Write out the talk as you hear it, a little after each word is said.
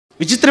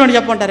విచిత్రం అని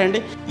చెప్పమంటారండి.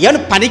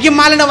 ఏమైనా పనికి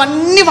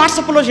మాలినవన్నీ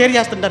వాట్సాప్లో షేర్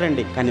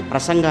చేస్తుంటారండి, కానీ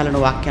ప్రసంగాలను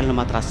వాక్యాలను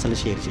మాత్రం అస్సలు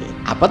షేర్ చేయరు.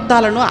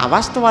 అబద్ధాలను,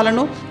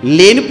 అవాస్తవాలను,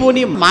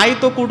 లేనిపోని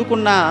మాయతో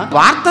కూడుకున్న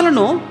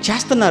వార్తలను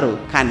చేస్తున్నారు.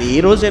 కానీ ఏ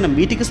రోజైనా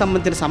మీటింగ్కి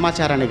సంబంధించిన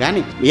సమాచారాన్ని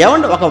కానీ,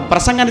 ఏమంటే ఒక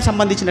ప్రసంగానికి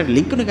సంబంధించిన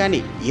లింక్ను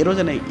కానీ ఏ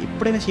రోజైనా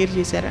ఎప్పుడైనా షేర్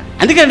చేశారా?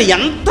 అందుకని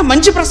ఎంత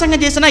మంచి ప్రసంగం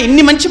చేసినా,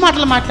 ఎన్ని మంచి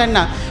మాటలు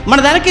మాట్లాడినా మన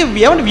దానికి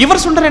ఏమంటే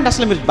వ్యూవర్స్ ఉండరండి.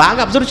 అసలు మీరు బాగా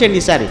అబ్జర్వ్ చేయండి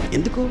ఈసారి.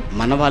 ఎందుకు?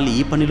 మన వాళ్ళు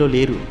ఈ పనిలో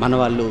లేరు. మన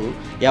వాళ్ళు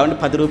ఏమంటే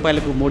 10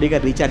 రూపాయలకు మోడీగా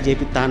రీఛార్జ్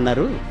చేపిస్తా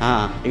అన్నారు.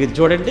 ఇక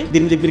చూడండి,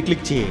 దీని మీద మీరు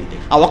క్లిక్ చేయండి.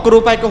 ఆ 1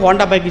 రూపాయికి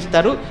హోండా బైక్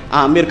ఇస్తారు.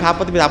 మీరు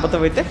కాకపోతే మీరు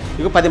అబద్ధం అయితే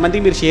ఇక 10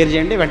 మందికి మీరు షేర్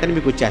చేయండి, వెంటనే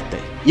మీకు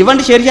వచ్చేస్తాయి.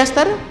 ఇవన్నీ షేర్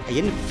చేస్తారు.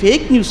 అవన్నీ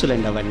ఫేక్ న్యూస్లు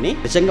అండి. అవన్నీ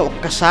నిజంగా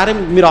ఒక్కసారి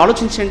మీరు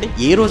ఆలోచించండి.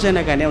 ఏ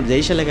రోజైనా కానీ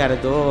జయశైల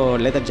గారితో,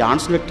 లేదా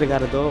జాన్సన్ విక్టర్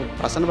గారితో,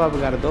 ప్రసన్న బాబు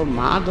గారితో,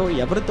 మాదో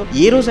ఎవరితో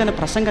ఏ రోజైనా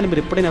ప్రసంగాన్ని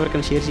మీరు ఎప్పుడైనా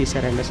ఎవరికైనా షేర్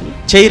చేశారండి? అసలు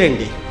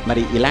చేయరండి.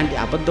 మరి ఇలాంటి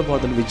అబద్ధ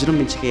బోధలు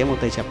విజృంభించక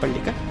ఏమవుతాయి చెప్పండి?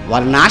 ఇక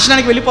వాళ్ళ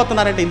నాశనానికి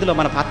వెళ్ళిపోతున్నారంటే ఇందులో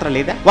మన పాత్ర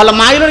లేదా? వాళ్ళ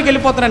మాయలోనికి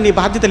వెళ్ళిపోతున్నారు, నీ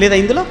బాధ్యత లేదా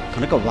ఇందులో?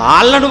 కనుక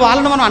వాళ్ళను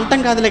మనం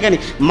అంటాం కాదులే, కానీ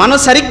మనం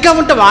సరిగ్గా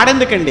ఉంటే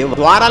వాడెందుకండి?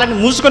 ద్వారాలన్నీ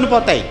మూసుకొని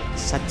పోతాయి.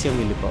 సత్యం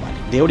వెళ్ళిపోవాలి.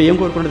 దేవుడు ఏం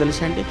కోరుకుంటూ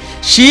తెలుసా అండి?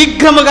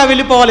 శీఘ్రముగా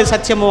వెళ్ళిపోవాలి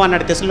సత్యము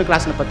అన్నాడు తెస్సలోనికీయులకు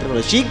రాసిన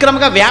పత్రికలో.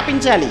 శీఘ్రముగా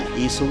వ్యాపించాలి,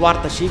 ఈ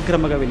సువార్త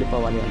శీఘ్రముగా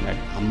వెళ్ళిపోవాలి అన్నాడు.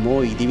 అమ్మో,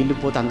 ఇది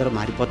వెళ్ళిపోతే అందరూ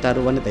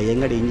మారిపోతారు అని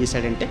దయ్యంగా ఏం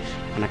చేశాడంటే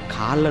మన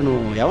కాళ్ళను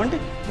ఏమంటే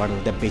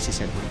వాడు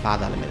దెబ్బేసేసాడు. మన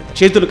పాదాల మీద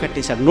చేతులు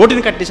కట్టేశాడు,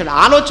 నోటిని కట్టేశాడు,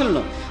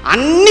 ఆలోచనలను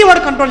అన్నీ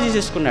వాడు కంట్రోల్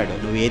చేసేసుకున్నాడు.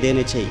 నువ్వు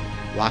ఏదైనా చేయి,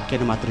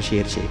 వాక్యాన్ని మాత్రం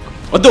షేర్ చేయకు.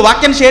 వద్దు,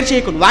 వాక్యాన్ని షేర్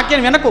చేయకు,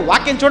 వాక్యాన్ని వినకు,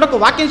 వాక్యం చూడకు,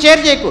 వాక్యం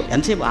షేర్ చేయకు.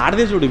 ఎంతసేపు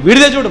ఆడదే చూడు,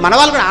 వీడిదే చూడు, మన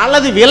వాళ్ళు కూడా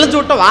వాళ్ళది వీళ్ళని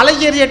చూడటం, వాళ్ళే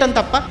షేర్ చేయటం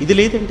తప్ప ఇది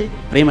లేదండి.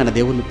 ప్రేమైన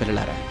దేవుని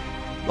పిల్లలారా,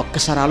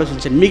 ఒక్కసారి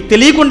ఆలోచించండి. మీకు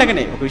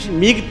తెలియకుండానే ఒక విషయం,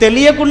 మీకు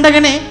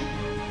తెలియకుండానే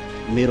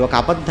మీరు ఒక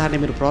అబద్ధాన్ని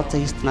మీరు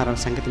ప్రోత్సహిస్తున్నారన్న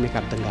సంగతి మీకు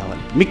అర్థం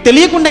కావాలి. మీకు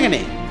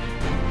తెలియకుండానే